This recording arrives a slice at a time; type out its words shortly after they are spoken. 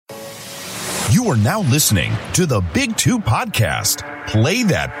You are now listening to the Big Two Podcast. Play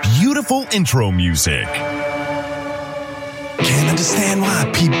that beautiful intro music. Can't understand why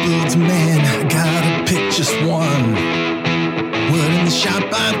people demand I gotta pick just one. Word in the shop,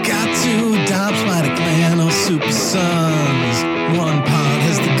 I've got two Dobbs, Mighty Clan, or Super Sons. One pod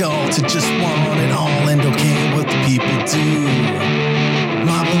has the goal to just want it all and don't care what the people do.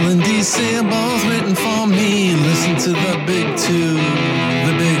 Marvel and DC are both written for me. Listen to the Big Two,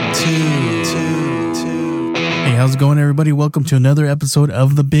 the Big Two. Hey, how's it going, everybody? Welcome to another episode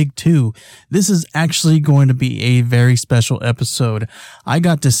of The Big Two. This is actually going to be a very special episode. I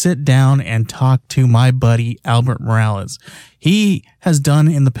got to sit down and talk to my buddy, Albert Morales. He has done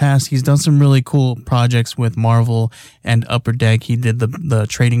in the past, he's done some really cool projects with Marvel and Upper Deck. He did the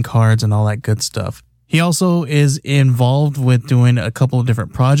trading cards and all that good stuff. He also is involved with doing a couple of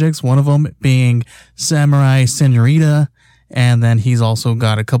different projects, one of them being Samurai Senorita. And then he's also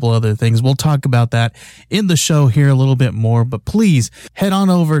got a couple other things. We'll talk about that in the show here a little bit more. But please head on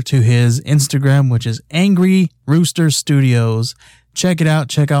over to his Instagram, which is Angry Rooster Studios. Check it out.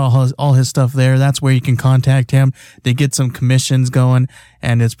 Check out all his stuff there. That's where you can contact him to get some commissions going.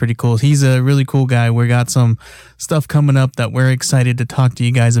 And it's pretty cool. He's a really cool guy. We got some stuff coming up that we're excited to talk to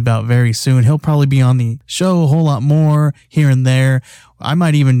you guys about very soon. He'll probably be on the show a whole lot more here and there. I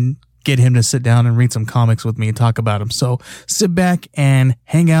might even get him to sit down and read some comics with me and talk about them. So sit back and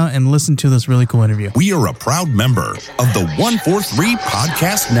hang out and listen to this really cool interview. We are a proud member of the 143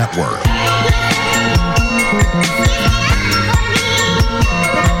 Podcast Network.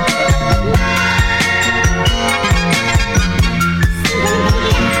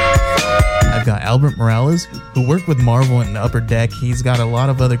 I've got Albert Morales, who worked with Marvel and Upper Deck. He's got a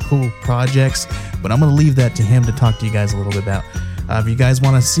lot of other cool projects, but I'm going to leave that to him to talk to you guys a little bit about. If you guys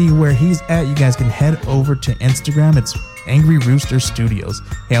want to see where he's at, you guys can head over to Instagram. It's Angry Rooster Studios.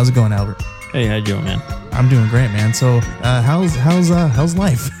 Hey, how's it going, Albert? Hey, how you doing, man? I'm doing great, man. So, how's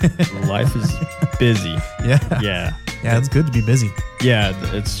life? Life is busy. Yeah, it's good to be busy. Yeah,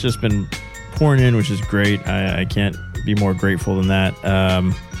 it's just been pouring in, which is great. I can't be more grateful than that.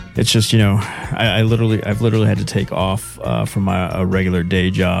 It's just, I've literally had to take off from a regular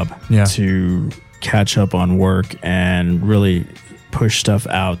day job to catch up on work and really push stuff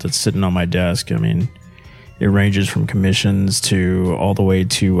out that's sitting on my desk. I mean, it ranges from commissions to all the way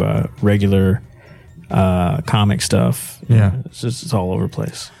to regular comic stuff. It's all over the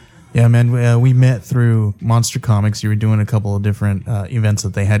place. Yeah, man, we met through Monster Comics. You were doing a couple of different events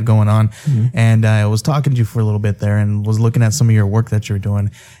that they had going on. And I was talking to you for a little bit there and was looking at some of your work that you were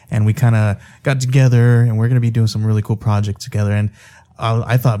doing. And we kind of got together and we're going to be doing some really cool projects together. And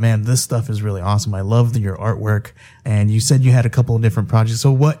I thought, man, this stuff is really awesome. I love your artwork. And you said you had a couple of different projects.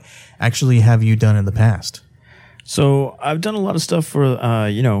 So what actually have you done in the past? So I've done a lot of stuff for,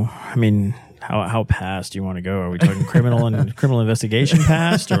 how past do you want to go? Are we talking criminal investigation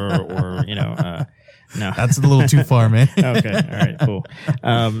past or no? That's a little too far, man. Okay. All right, cool.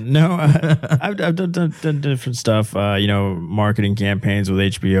 I've done different stuff, marketing campaigns with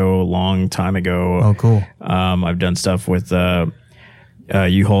HBO a long time ago. Oh, cool. I've done stuff with,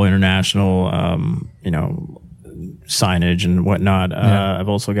 U-Haul International, signage and whatnot. I've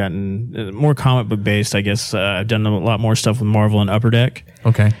also gotten more comic book based, I guess. I've done a lot more stuff with Marvel and Upper Deck.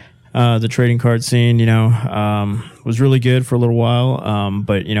 Okay. The trading card scene, was really good for a little while.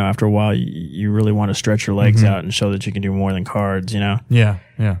 But, after a while, you really want to stretch your legs out and show that you can do more than cards, Yeah.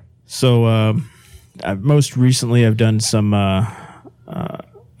 So, most recently, I've done some,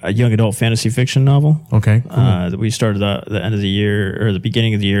 a young adult fantasy fiction novel. Okay. Cool. That we started the end of the year or the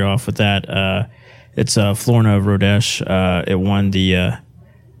beginning of the year off with that. It's Florna of Rodesh. It won the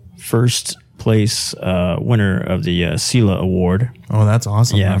first place winner of the Sela Award. Oh, that's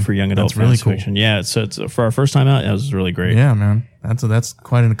awesome. Yeah, man. for young adult fantasy fiction. Yeah, so it's for our first time out. It was really great. Yeah, man. That's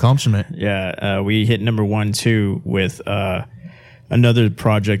quite an accomplishment. Yeah, we hit number 1, too, with another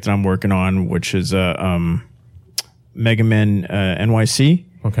project that I'm working on, which is Mega Man NYC.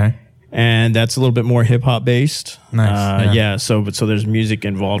 Okay. And that's a little bit more hip hop based. Nice. So there's music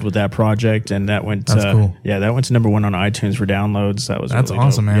involved with that project, and that went. That's cool. Yeah, that went to number 1 on iTunes for downloads. That's really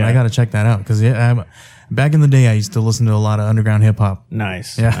awesome, dope. man. Yeah. I got to check that out because back in the day, I used to listen to a lot of underground hip hop.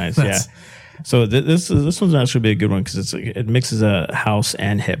 Nice. Yeah. So this one's actually be a good one because it mixes house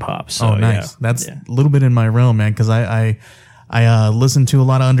and hip hop. So nice. That's a little bit in my realm, man. Because I listen to a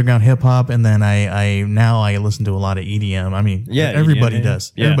lot of underground hip hop, and then I listen to a lot of EDM. I mean, everybody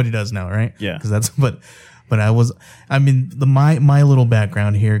does. Yeah. Everybody does now, right? Yeah. Because but my little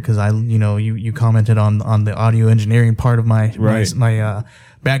background here, because you commented on the audio engineering part of my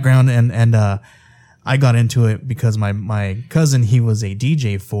background, and I got into it because my cousin, he was a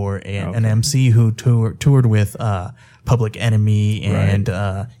DJ for an MC who toured with Public Enemy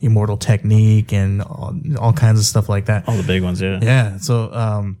and Immortal Technique and all kinds of stuff like that. All the big ones, yeah. Yeah.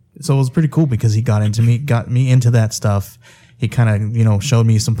 So it was pretty cool because he got me into that stuff. He kind of, showed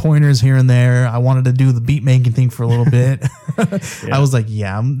me some pointers here and there. I wanted to do the beat making thing for a little bit. I was like,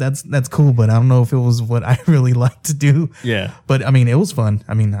 that's cool, but I don't know if it was what I really like to do. Yeah. But I mean, it was fun.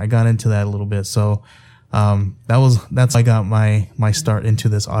 I mean, I got into that a little bit. So, that's how I got my start into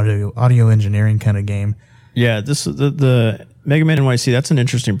this audio engineering kind of game. Yeah. The Mega Man NYC, that's an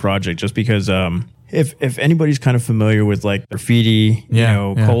interesting project just because, if anybody's kind of familiar with like graffiti,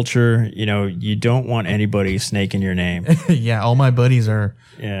 culture, you don't want anybody snaking your name. Yeah, all my buddies are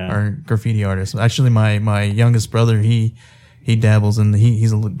graffiti artists. Actually, my youngest brother, he dabbles in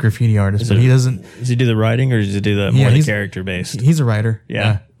he's a graffiti artist, but he doesn't. Does he do the writing or does he do the more the character based? He's a writer.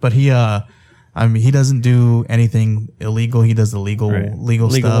 Yeah. But he doesn't do anything illegal. He does the legal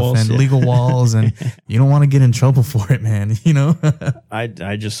stuff walls, and legal walls, and you don't want to get in trouble for it, man.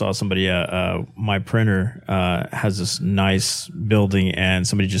 I just saw somebody. My printer has this nice building, and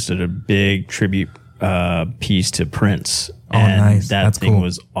somebody just did a big tribute piece to Prince. Oh, nice! That thing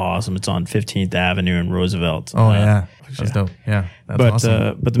was awesome. It's on 15th Avenue in Roosevelt. Oh yeah, that's dope. Yeah, that's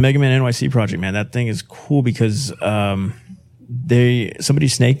awesome. But the Mega Man NYC project, man, that thing is cool because. Somebody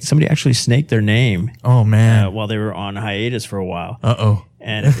actually snaked their name. Oh man! While they were on hiatus for a while.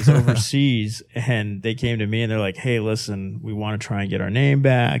 And it was overseas, and they came to me and they're like, "Hey, listen, we want to try and get our name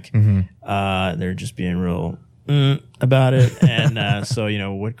back." Mm-hmm. They're just being real about it, and so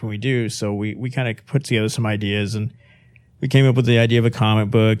what can we do? So we kind of put together some ideas, and we came up with the idea of a comic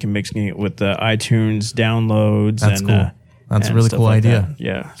book and mixing it with the iTunes downloads. That's cool. That's a really cool idea. That.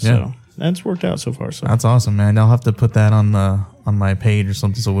 Yeah. So. That's worked out so far. So that's awesome, man. I'll have to put that on my page or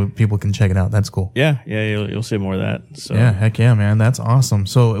something so people can check it out. That's cool. Yeah, you'll see more of that. So yeah, heck yeah, man. That's awesome.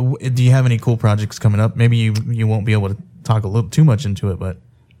 So do you have any cool projects coming up? Maybe you won't be able to talk a little too much into it, but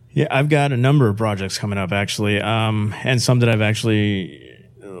yeah, I've got a number of projects coming up actually, and some that I've actually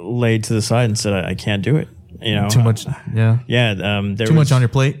laid to the side and said I can't do it. Too much. Yeah. Too much on your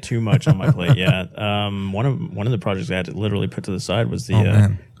plate. Too much on my plate. Yeah. One of the projects I had to literally put to the side was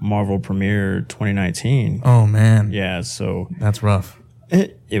the Marvel Premiere 2019. Oh man. Yeah. So that's rough.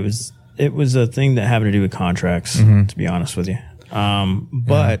 It was a thing that having to do with contracts. To be honest with you.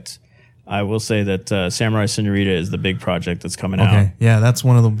 But I will say that Samurai Senorita is the big project that's coming out. Yeah, that's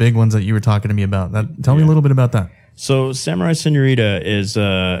one of the big ones that you were talking to me about. Tell me a little bit about that. So Samurai Senorita is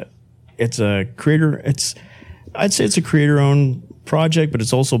it's a creator. I'd say it's a creator-owned project, but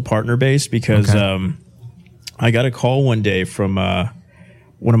it's also partner-based because I got a call one day from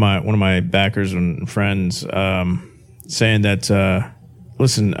one of my backers and friends saying that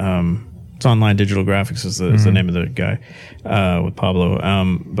listen, it's Online Digital Graphics is the name of the guy with Pablo.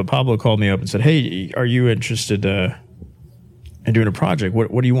 But Pablo called me up and said, "Hey, are you interested in doing a project? What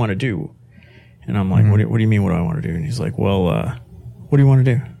do you want to do?" And I'm like, "What do you mean? What do I want to do?" And he's like, "Well, what do you want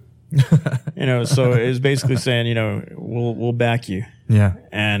to do?" So it was basically saying, we'll back you. Yeah.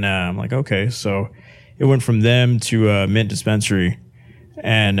 And I'm like, okay. So it went from them to Mint Dispensary,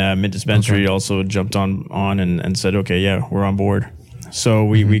 and Mint Dispensary also jumped on and said, okay, yeah, we're on board. So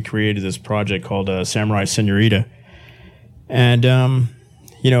we created this project called Samurai Senorita, and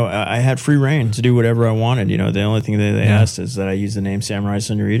I had free reign to do whatever I wanted. The only thing that they asked is that I use the name Samurai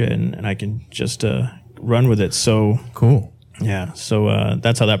Senorita, and I can just run with it. So cool. Yeah, so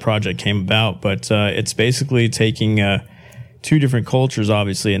that's how that project came about. But it's basically taking two different cultures,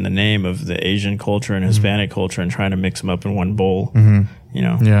 obviously, in the name of the Asian culture and Hispanic culture, and trying to mix them up in one bowl.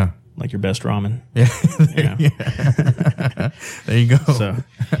 Yeah, like your best ramen. Yeah, there you go. So,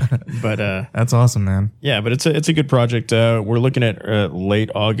 but that's awesome, man. Yeah, but it's a good project. We're looking at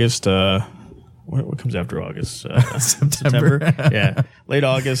late August. What comes after August? September. Yeah, late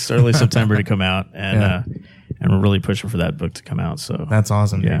August, early September to come out, and we're really pushing for that book to come out. So that's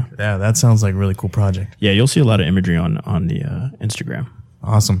awesome. Yeah, that sounds like a really cool project. Yeah, you'll see a lot of imagery on the Instagram.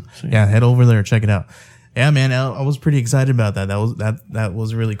 Awesome. So, yeah, head over there, check it out. Yeah, man, I was pretty excited about that. That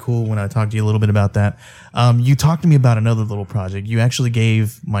was really cool when I talked to you a little bit about that. You talked to me about another little project. You actually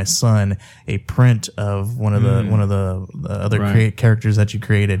gave my son a print of one of the other characters that you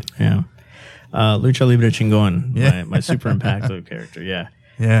created. Yeah. Lucha Libre Chingon, my Super Impacto character. Yeah.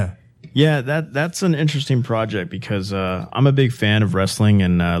 Yeah. Yeah, that's an interesting project because I'm a big fan of wrestling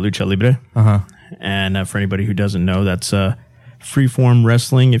and Lucha Libre. And for anybody who doesn't know, that's freeform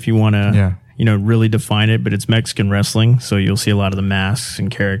wrestling if you want to really define it, but it's Mexican wrestling, so you'll see a lot of the masks and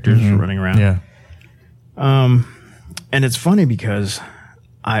characters running around. Yeah. And it's funny because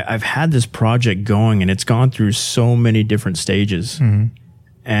I've had this project going, and it's gone through so many different stages. Mm-hmm.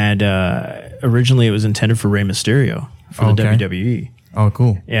 And originally, it was intended for Rey Mysterio for the WWE. Oh,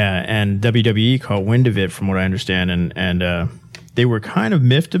 cool. Yeah, and WWE caught wind of it, from what I understand, and they were kind of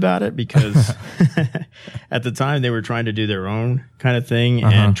miffed about it because at the time they were trying to do their own kind of thing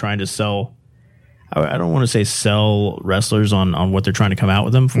and trying to sell. I don't want to say sell wrestlers on what they're trying to come out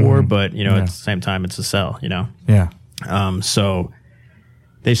with them for, but at the same time, it's a sell. Yeah. So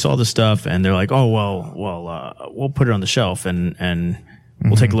they saw the stuff and they're like, oh we'll put it on the shelf and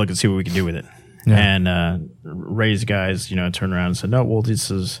we'll take a look and see what we can do with it. Yeah. And Ray's guys, turned around and said, no, well, this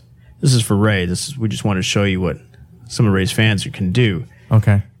is for Ray. We just want to show you what some of Ray's fans can do.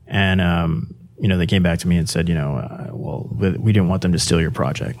 Okay. And they came back to me and said, well, we didn't want them to steal your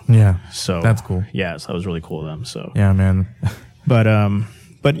project. Yeah. So that's cool. Yeah, so that was really cool of them. So yeah, man. But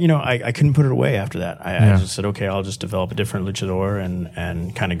I couldn't put it away after that. I just said, okay, I'll just develop a different luchador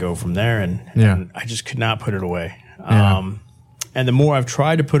and kind of go from there. And I just could not put it away. Yeah. And the more I've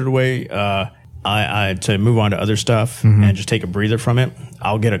tried to put it away, I to move on to other stuff and just take a breather from it.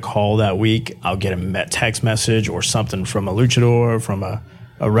 I'll get a call that week. I'll get a text message or something from a luchador, from a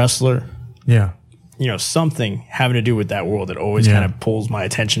wrestler. Yeah. Something having to do with that world that always kind of pulls my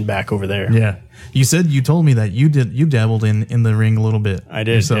attention back over there. Yeah. You told me that you dabbled in the ring a little bit. I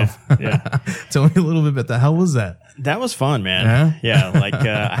did. Yourself. Yeah. Tell me a little bit about that. How was that? That was fun, man. Yeah.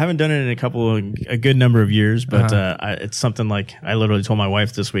 I haven't done it in a good number of years, but it's something like I literally told my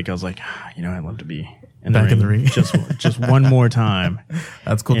wife this week. I was like, I'd love to be in the ring just one more time.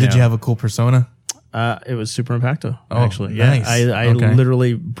 That's cool. Did you have a cool persona? It was Super Impacto, actually. Nice. Yeah, I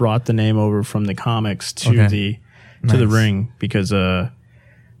literally brought the name over from the comics to the ring because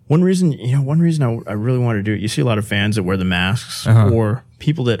one reason I really wanted to do it. You see a lot of fans that wear the masks or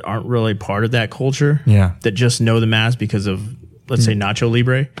people that aren't really part of that culture. Yeah. That just know the mask because of, let's say, Nacho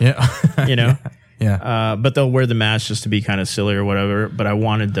Libre. Yeah. Yeah. But they'll wear the mask just to be kind of silly or whatever. But I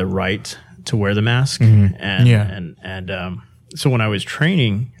wanted the right to wear the mask, so when I was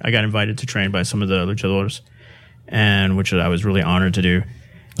training, I got invited to train by some of the luchadores, and which I was really honored to do.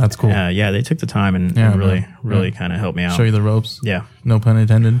 That's cool. They took the time and really kind of helped me out. Show you the ropes. Yeah. No pun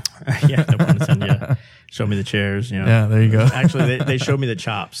intended. Yeah, no pun intended. Yeah. Show me the chairs. Yeah, there you go. Actually, they showed me the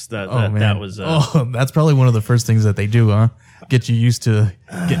chops. That was. That's probably one of the first things that they do, huh? Get you used to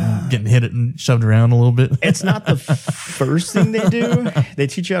getting hit and shoved around a little bit. It's not the first thing they do. They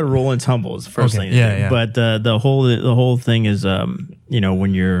teach you how to roll and tumble. Is the first thing. Yeah. But the whole thing is, when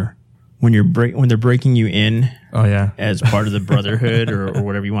they're breaking you in. Oh yeah. As part of the brotherhood or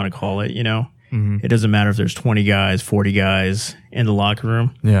whatever you want to call it, it doesn't matter if there's 20 guys, 40 guys in the locker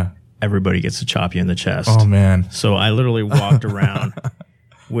room. Yeah. Everybody gets to chop you in the chest. Oh man. So I literally walked around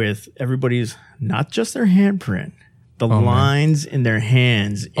with everybody's, not just their handprint, the lines in their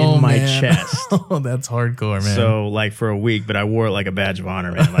hands in my chest. Oh, that's hardcore, man. So for a week, but I wore it like a badge of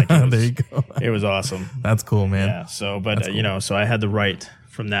honor, man. There you go. It was awesome. That's cool, man. Yeah. So, but cool. So I had the right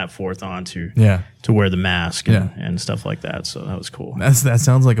from that forth on to wear the mask and stuff like that. So that was cool. That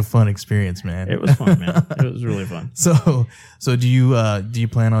sounds like a fun experience, man. It was fun, man. It was really fun. So do you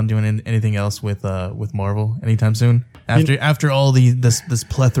plan on doing anything else with Marvel anytime soon? After all this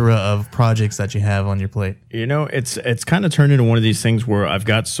plethora of projects that you have on your plate, it's kind of turned into one of these things where I've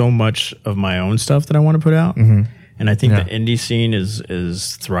got so much of my own stuff that I want to put out, and I think the indie scene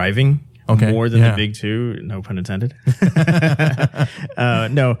is thriving. More than the big two, no pun intended.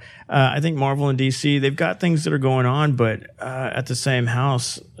 No, I think Marvel and DC, they've got things that are going on, but at the same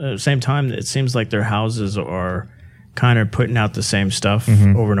time, it seems like their houses are kind of putting out the same stuff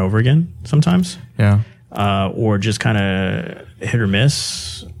over and over again sometimes. Yeah. Or just kind of hit or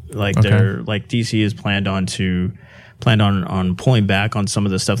miss. They're DC is planned on pulling back on some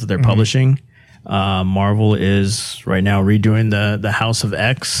of the stuff that they're publishing. Marvel is right now redoing the House of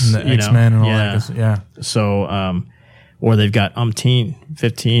X, the X-Men and all that. Yeah. So, or they've got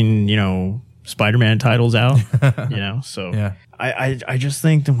 15, Spider-Man titles out, so yeah. I just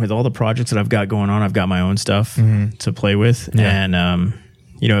think that with all the projects that I've got going on, I've got my own stuff to play with. Yeah. And,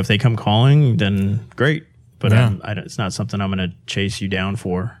 if they come calling, then great. But it's not something I'm going to chase you down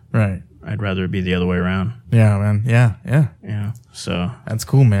for. Right. I'd rather it be the other way around. Yeah, man. Yeah. So that's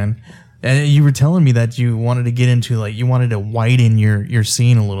cool, man. And you were telling me that you wanted to get into you wanted to widen your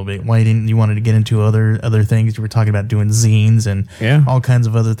scene a little bit. You wanted to get into other things. You were talking about doing zines and all kinds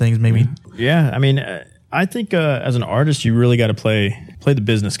of other things. Maybe. Yeah, I mean, I think as an artist, you really got to play the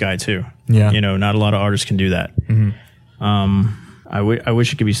business guy too. Yeah. Not a lot of artists can do that. Mm-hmm. I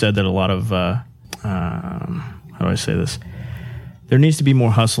wish it could be said that a lot of how do I say this? There needs to be more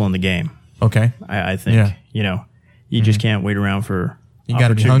hustle in the game. Okay. I think you just can't wait around for You got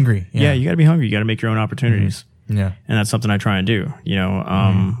to be hungry. Yeah, you got to be hungry. You got to make your own opportunities. Yeah. And that's something I try and do,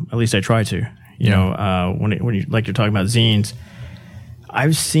 at least I try to, when you, like you're talking about zines,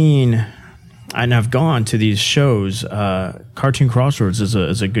 I've seen, and I've gone to these shows, Cartoon Crossroads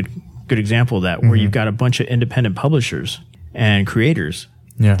is a good example of that, where you've got a bunch of independent publishers and creators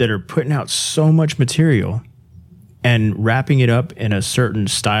that are putting out so much material and wrapping it up in a certain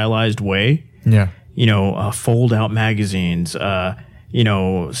stylized way. Yeah. Fold out magazines, stuff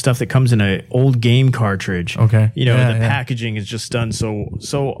that comes in an old game cartridge. Okay. The packaging is just done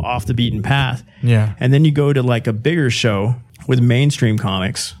so off the beaten path. Yeah. And then you go to like a bigger show with mainstream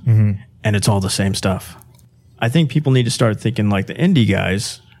comics and it's all the same stuff. I think people need to start thinking like the indie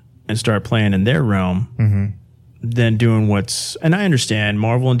guys and start playing in their realm than doing and I understand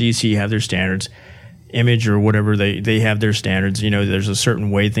Marvel and DC have their standards. Image or whatever, they have their standards. There's a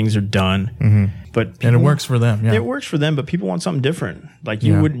certain way things are done, but and it works for them. Yeah, it works for them. But people want something different. Like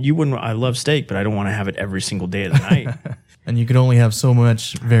you wouldn't. I love steak, but I don't want to have it every single day of the night. And you could only have so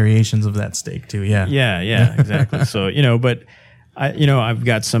much variations of that steak too. Yeah, yeah, exactly. So but I've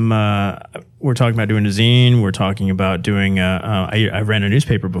got some. We're talking about doing a zine. We're talking about doing. I ran a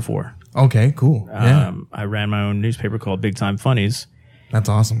newspaper before. Okay, cool. Yeah, I ran my own newspaper called Big Time Funnies. That's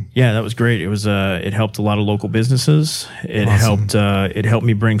awesome. Yeah, that was great. It was it helped a lot of local businesses. It helped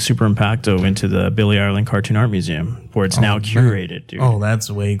me bring Super Impacto into the Billy Ireland Cartoon Art Museum, where it's now curated, dude. Oh, that's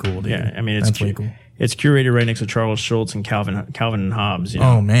way cool, dude. Yeah, I mean it's way cool. It's curated right next to Charles Schultz and Calvin and Hobbes.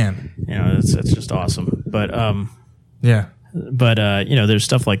 Oh man, that's just awesome. But there's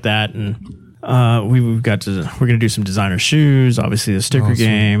stuff like that, and we're gonna do some designer shoes. Obviously, the sticker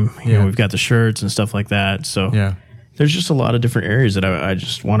game. We've got the shirts and stuff like that. So yeah. There's just a lot of different areas that I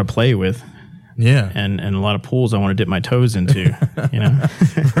just want to play with. Yeah. And a lot of pools I want to dip my toes into,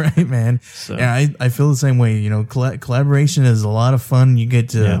 Right, man. So. Yeah, I feel the same way. Collaboration is a lot of fun. You get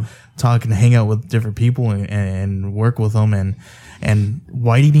to talk and hang out with different people and work with them and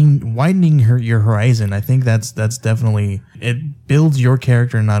widening your horizon. I think that's definitely, it builds your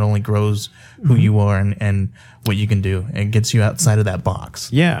character and not only grows who you are and what you can do and gets you outside of that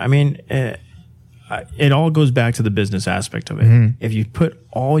box. Yeah, I mean, it all goes back to the business aspect of it. If you put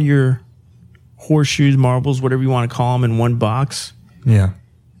all your horseshoes, marbles, whatever you want to call them, in one box,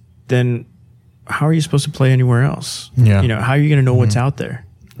 then how are you supposed to play anywhere else? Yeah. How are you going to know what's out there?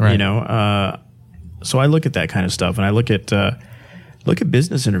 Right. So I look at that kind of stuff, and I look at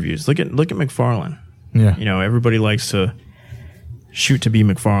business interviews. Look at McFarlane. Yeah. Everybody likes to shoot to be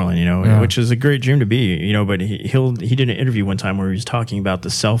McFarlane, which is a great dream to be, but he did an interview one time where he was talking about the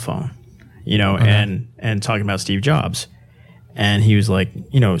cell phone. And talking about Steve Jobs. And he was like,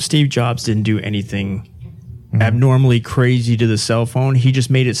 Steve Jobs didn't do anything abnormally crazy to the cell phone. He just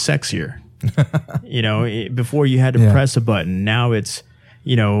made it sexier. Before you had to press a button. Now it's,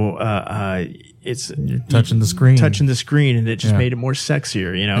 it's you're touching the screen, and it just made it more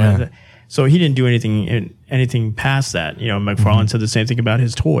sexier, So he didn't do anything past that. McFarlane said the same thing about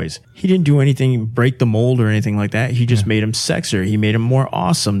his toys. He didn't do anything, break the mold or anything like that. He just made them sexier. He made them more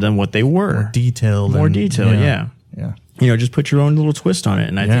awesome than what they were. More detailed. Yeah. Just put your own little twist on it.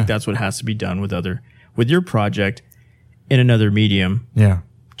 And I think that's what has to be done with your project in another medium. Yeah.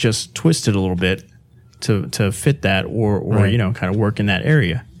 Just twist it a little bit to fit that or kind of work in that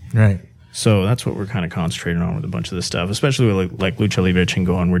area. Right. So that's what we're kind of concentrating on with a bunch of this stuff, especially with like Lucha Libre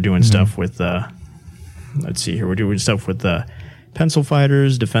Chingon. We're doing stuff with, let's see here, we're doing stuff with Pencil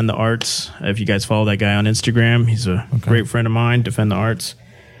Fighters, Defend the Arts. If you guys follow that guy on Instagram, he's a great friend of mine, Defend the Arts,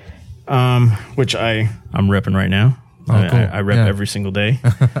 which I'm repping right now. Oh, cool. I rep every single day.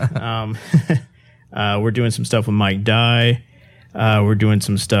 We're doing some stuff with Mike Dye. We're doing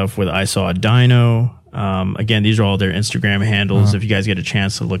some stuff with I Saw a Dino. Again, these are all their Instagram handles. If you guys get a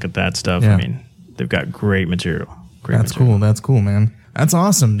chance to look at that stuff, I mean, they've got great material. Cool. That's cool, man. That's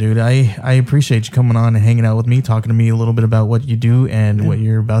awesome, dude. I appreciate you coming on and hanging out with me, talking to me a little bit about what you do and what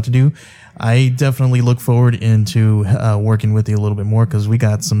you're about to do. I definitely look forward into working with you a little bit more because we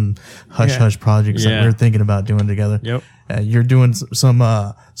got some hush projects that we're thinking about doing together. Yep. You're doing some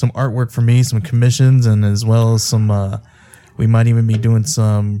artwork for me, some commissions, and as well as some. We might even be doing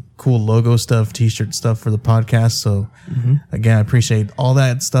some cool logo stuff, T-shirt stuff for the podcast. So again, I appreciate all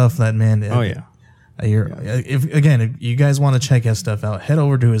that stuff. That man. Oh yeah. If you guys want to check his stuff out, head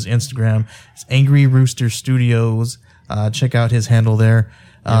over to his Instagram. It's Angry Rooster Studios. Check out his handle there.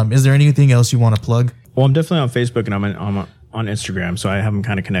 Is there anything else you want to plug? Well, I'm definitely on Facebook and I'm on Instagram, so I have them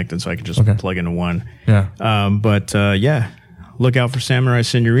kind of connected, so I can just plug into one. Yeah. look out for Samurai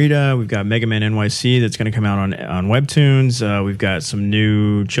Senorita. We've got Mega Man NYC that's going to come out on Webtoons. We've got some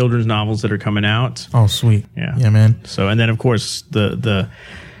new children's novels that are coming out. Oh, sweet. Yeah, man. So, and then of course the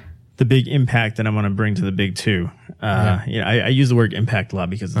big impact that I'm going to bring to the big two. I use the word impact a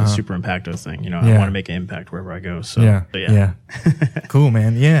lot because it's a super impacto thing. I want to make an impact wherever I go. So yeah. Cool,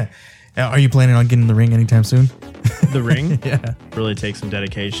 man. Yeah. Are you planning on getting in the ring anytime soon? The ring? Yeah. Really takes some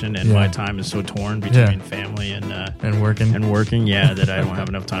dedication, and my time is so torn between family and working. Yeah, that I don't have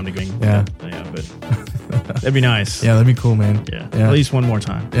enough time to go. But that'd be nice. Yeah, that'd be cool, man. Yeah. At least one more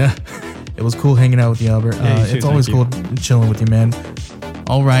time. Yeah. It was cool hanging out with you, Albert. It's always cool chilling with you, man.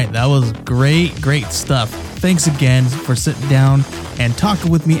 All right, that was great stuff. Thanks again for sitting down and talking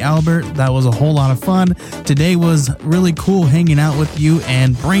with me, Albert. That was a whole lot of fun. Today was really cool hanging out with you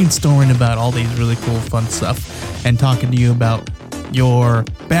and brainstorming about all these really cool, fun stuff and talking to you about your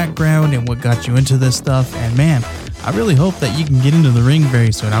background and what got you into this stuff. And man, I really hope that you can get into the ring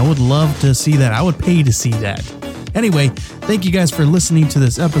very soon. I would love to see that. I would pay to see that. Anyway, thank you guys for listening to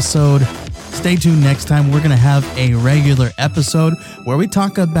this episode. Stay tuned next time. We're going to have a regular episode where we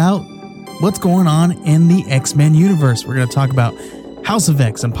talk about what's going on in the X-Men universe. We're going to talk about House of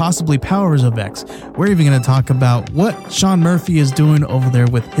X and possibly Powers of X. We're even going to talk about what Sean Murphy is doing over there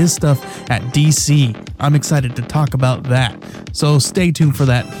with his stuff at DC. I'm excited to talk about that. So stay tuned for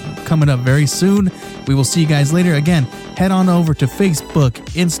that coming up very soon. We will see you guys later. Again, head on over to Facebook,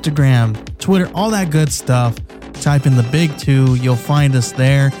 Instagram, Twitter, all that good stuff. Type in the Big Two. You'll find us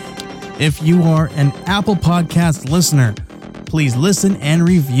there. If you are an Apple Podcast listener, please listen and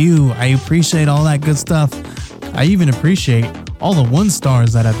review. I appreciate all that good stuff. I even appreciate all the 1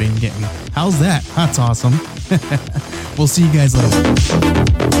 stars that I've been getting. How's that? That's awesome. We'll see you guys later.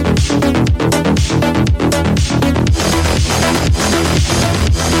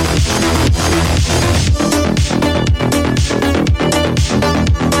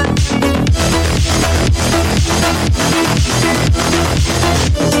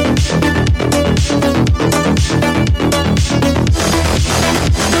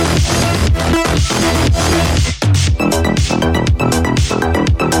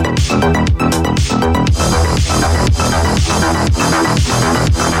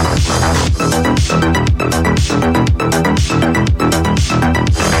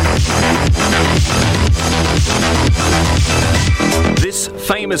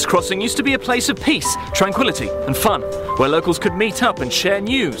 Famous Crossing used to be a place of peace, tranquility, and fun, where locals could meet up and share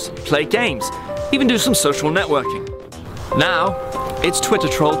news, play games, even do some social networking. Now, it's Twitter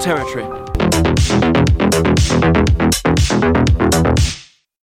troll territory.